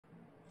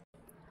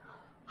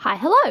Hi,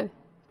 hello!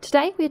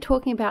 Today we're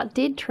talking about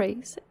dead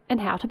trees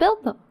and how to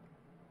build them.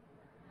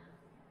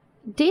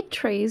 Dead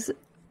trees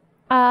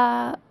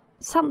are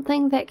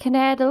something that can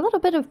add a little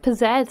bit of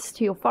pizzazz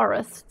to your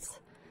forests,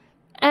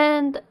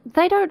 and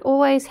they don't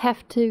always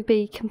have to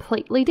be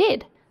completely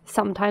dead.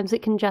 Sometimes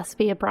it can just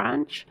be a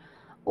branch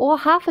or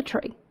half a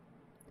tree.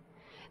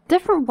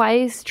 Different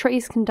ways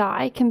trees can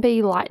die can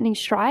be lightning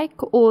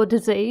strike or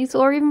disease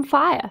or even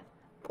fire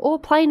or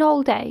plain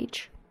old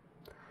age.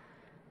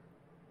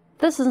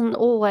 This isn't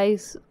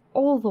always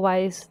all the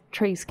ways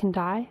trees can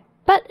die,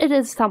 but it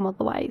is some of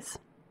the ways.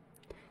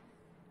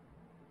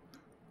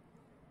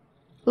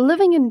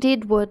 Living in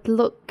dead wood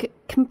look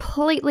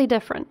completely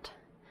different.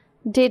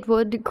 Dead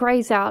wood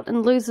greys out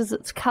and loses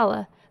its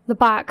colour. The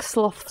bark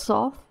sloughs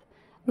off,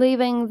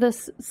 leaving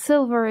this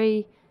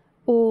silvery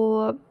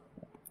or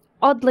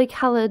oddly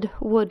coloured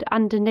wood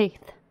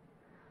underneath.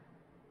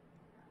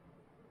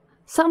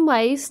 Some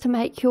ways to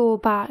make your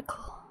bark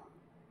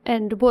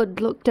and wood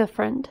look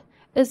different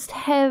is to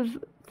have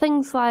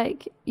things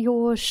like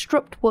your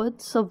stripped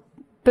woods of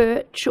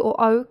birch or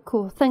oak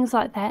or things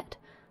like that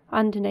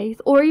underneath,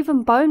 or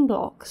even bone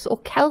blocks or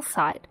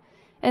calcite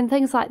and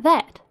things like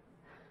that.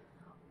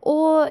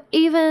 Or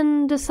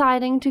even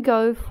deciding to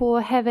go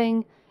for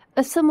having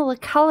a similar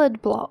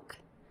coloured block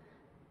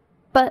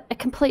but a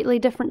completely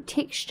different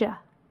texture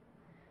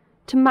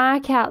to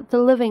mark out the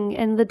living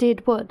and the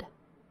dead wood.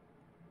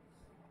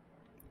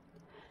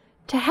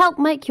 To help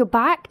make your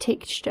bark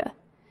texture,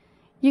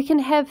 you can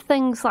have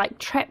things like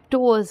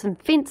trapdoors and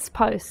fence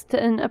posts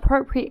in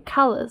appropriate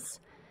colours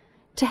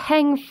to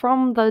hang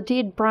from the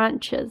dead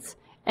branches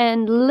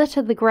and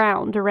litter the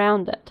ground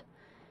around it.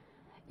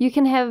 You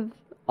can have,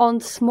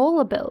 on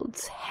smaller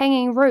builds,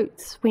 hanging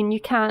roots when you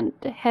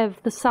can't have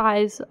the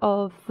size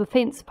of the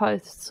fence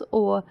posts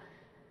or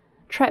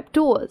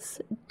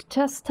trapdoors,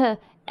 just to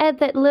add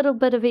that little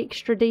bit of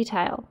extra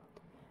detail.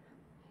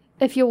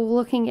 If you're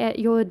looking at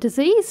your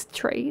diseased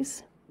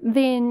trees,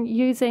 then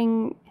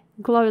using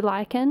glow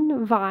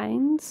lichen,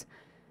 vines,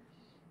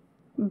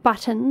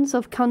 buttons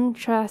of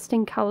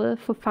contrasting colour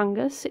for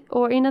fungus,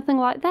 or anything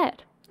like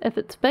that. If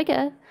it's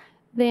bigger,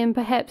 then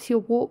perhaps your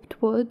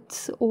warped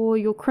woods or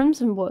your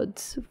crimson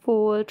woods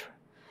for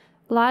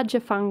larger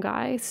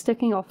fungi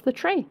sticking off the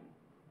tree.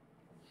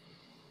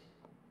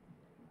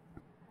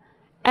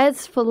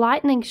 As for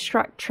lightning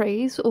struck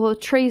trees or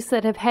trees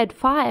that have had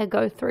fire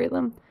go through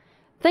them,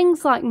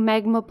 things like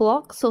magma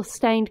blocks or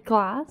stained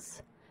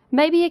glass,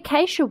 maybe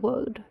acacia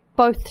wood,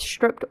 both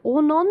stripped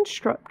or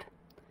non-stripped,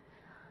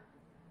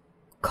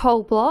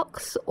 coal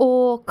blocks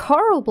or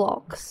coral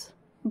blocks,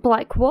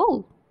 black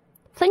wool,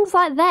 things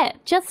like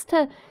that, just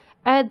to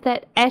add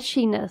that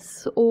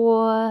ashiness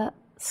or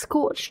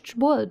scorched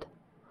wood,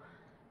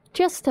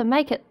 just to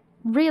make it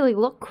really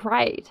look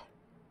great.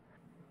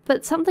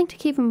 But something to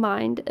keep in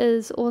mind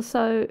is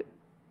also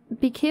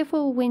be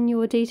careful when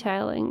you're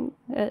detailing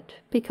it,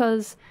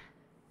 because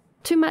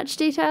too much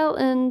detail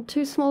in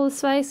too small a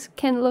space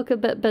can look a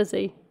bit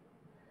busy.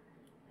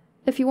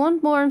 If you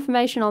want more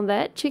information on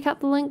that, check out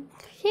the link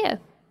here.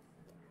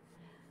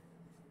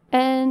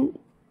 And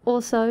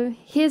also,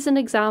 here's an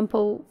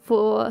example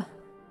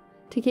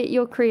to get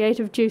your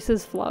creative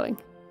juices flowing.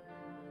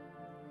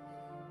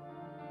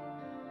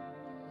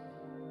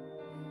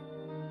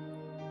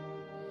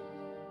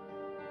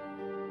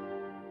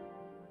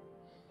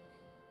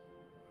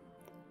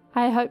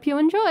 I hope you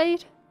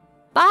enjoyed.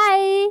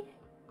 Bye!